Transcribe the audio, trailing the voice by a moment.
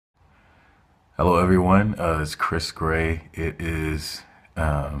Hello, everyone. It's Chris Gray. It is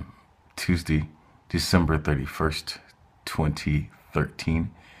Tuesday, December 31st, 2013,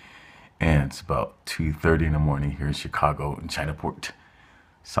 and it's about 2:30 in the morning here in Chicago, in Chinaport,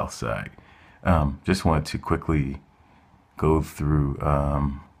 South Side. Just wanted to quickly go through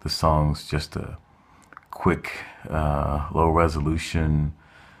the songs, just a quick, low resolution,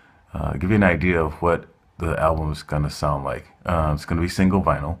 give you an idea of what the album is going to sound like. It's going to be single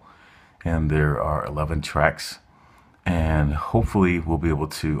vinyl, and there are 11 tracks, and hopefully we'll be able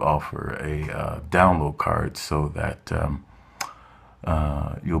to offer a download card so that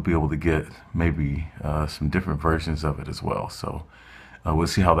you'll be able to get maybe some different versions of it as well. So we'll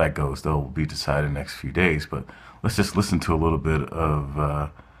see how that goes. They'll be decided in the next few days, but let's just listen to a little bit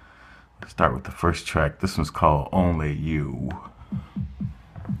of let's start with the first track. This one's called Only You.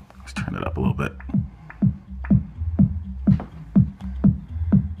 Let's turn it up a little bit.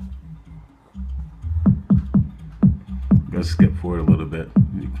 Let's skip forward a little bit.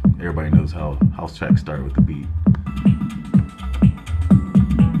 Everybody knows how house tracks start with the beat.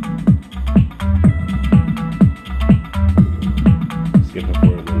 Skipping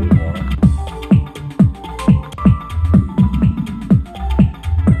forward a little bit more.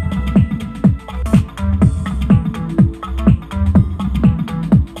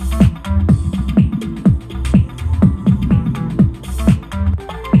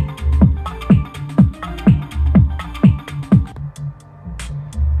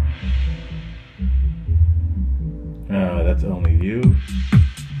 That's Only You.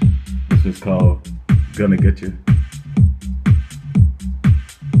 This is called Gonna Get You.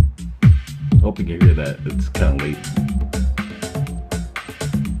 Hope you can hear that. It's kind of late.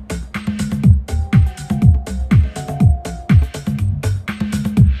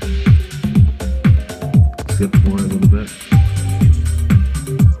 Skip forward a little bit.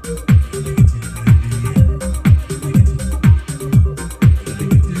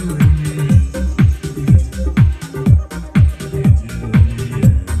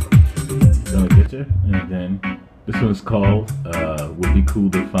 And then this one's called Would Be Cool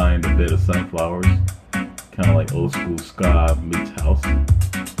to Find a Bed of Sunflowers. Kind of like old school ska meets house.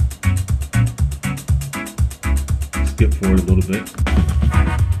 Skip forward a little bit.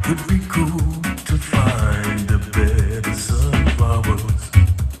 Would be cool to find a bed of sunflowers.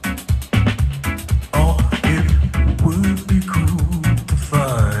 Oh, it would be cool to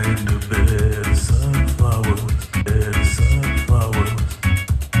find a bed of sunflowers. Bed of sunflowers.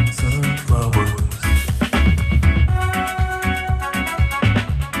 Sunflowers.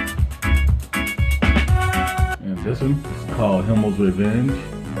 This one is called Himmel's Revenge.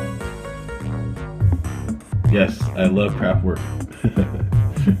 Yes, I love Kraftwerk.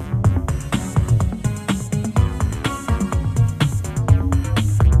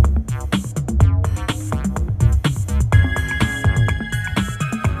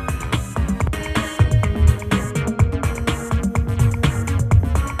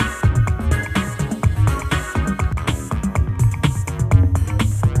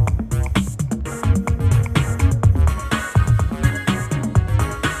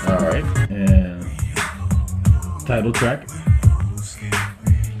 And title track.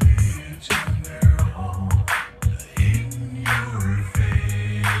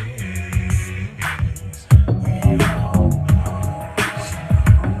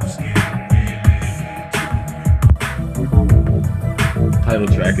 Title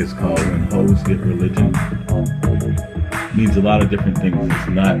track is called When Hoes Get Religion. Means a lot of different things. It's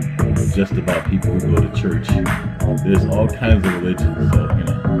not just about people who go to church. There's all kinds of religions, so you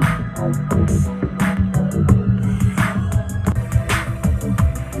know.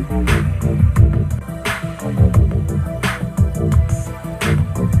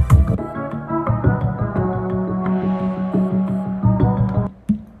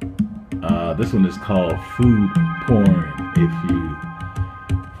 This one is called Food Porn. If you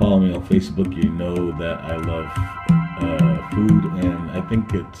follow me on Facebook, you know that I love food, and I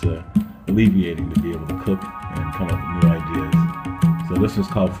think it's alleviating to be able to cook and come up with new ideas. So this is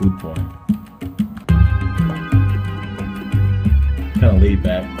called Food Porn. Kind of laid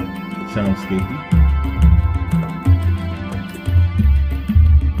back, soundscapey.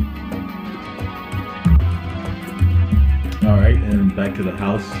 Alright, and back to the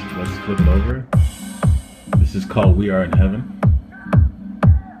house. Let's flip it over. This is called We Are in Heaven.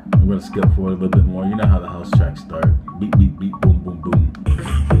 I'm going to skip forward a little bit more. You know how the house tracks start. Beat, beat, beat, boom, boom, boom.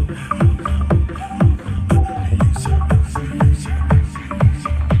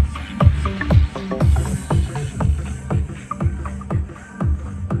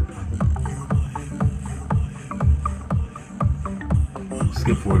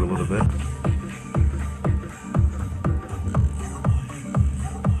 Skip forward a little bit.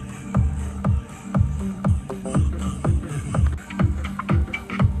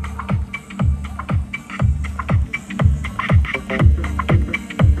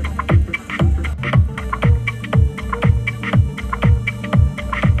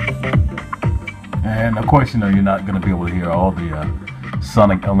 course, you're not going to be able to hear all the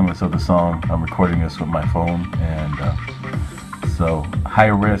sonic elements of the song. I'm recording this with my phone, and so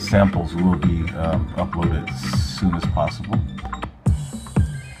high-res samples will be uploaded as soon as possible.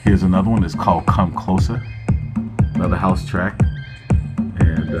 Here's another one. It's called Come Closer, another house track.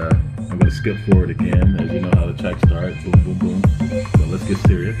 And I'm going to skip forward again, as you know how the track starts. Boom, boom, boom. So let's get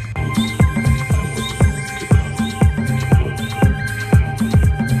serious.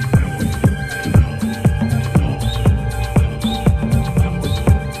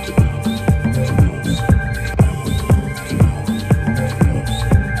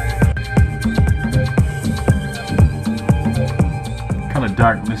 Kind of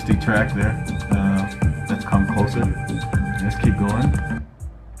dark, misty track there. Let's Come Closer. Let's keep going.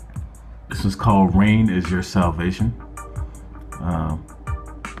 This is called Rain Is Your Salvation. Gonna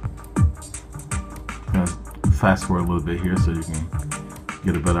fast forward a little bit here so you can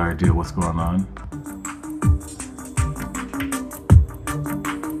get a better idea of what's going on.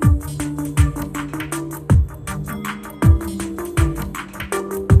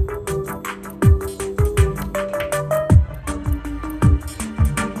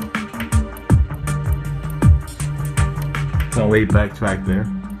 It's a laid back track there.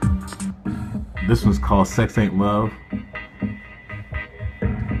 This one's called Sex Ain't Love.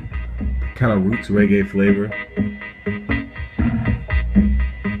 Kind of roots reggae flavor.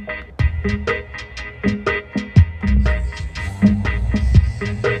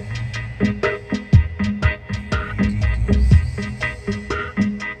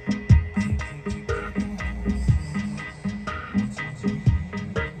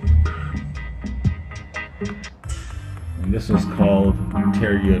 And this one's called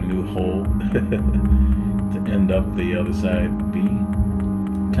Tear You a New Hole. To end up the other side B.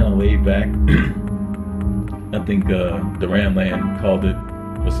 Kind of laid back. I think Duran Land called it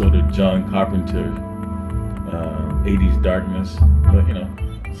a sort of John Carpenter 80s darkness, but you know,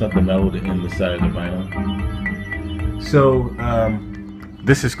 something mellow to end the side of the vinyl. So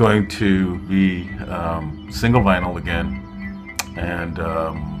this is going to be single vinyl again, and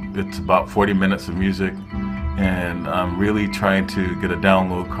it's about 40 minutes of music, and I'm really trying to get a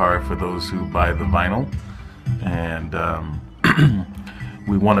download card for those who buy the vinyl, and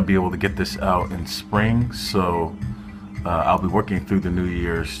we want to be able to get this out in spring, so I'll be working through the New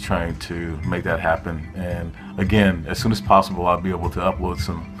Year's trying to make that happen. And again, as soon as possible, I'll be able to upload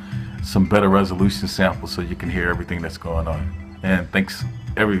some better resolution samples so you can hear everything that's going on. And thanks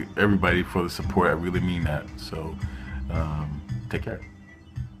everybody for the support. I really mean that. So take care.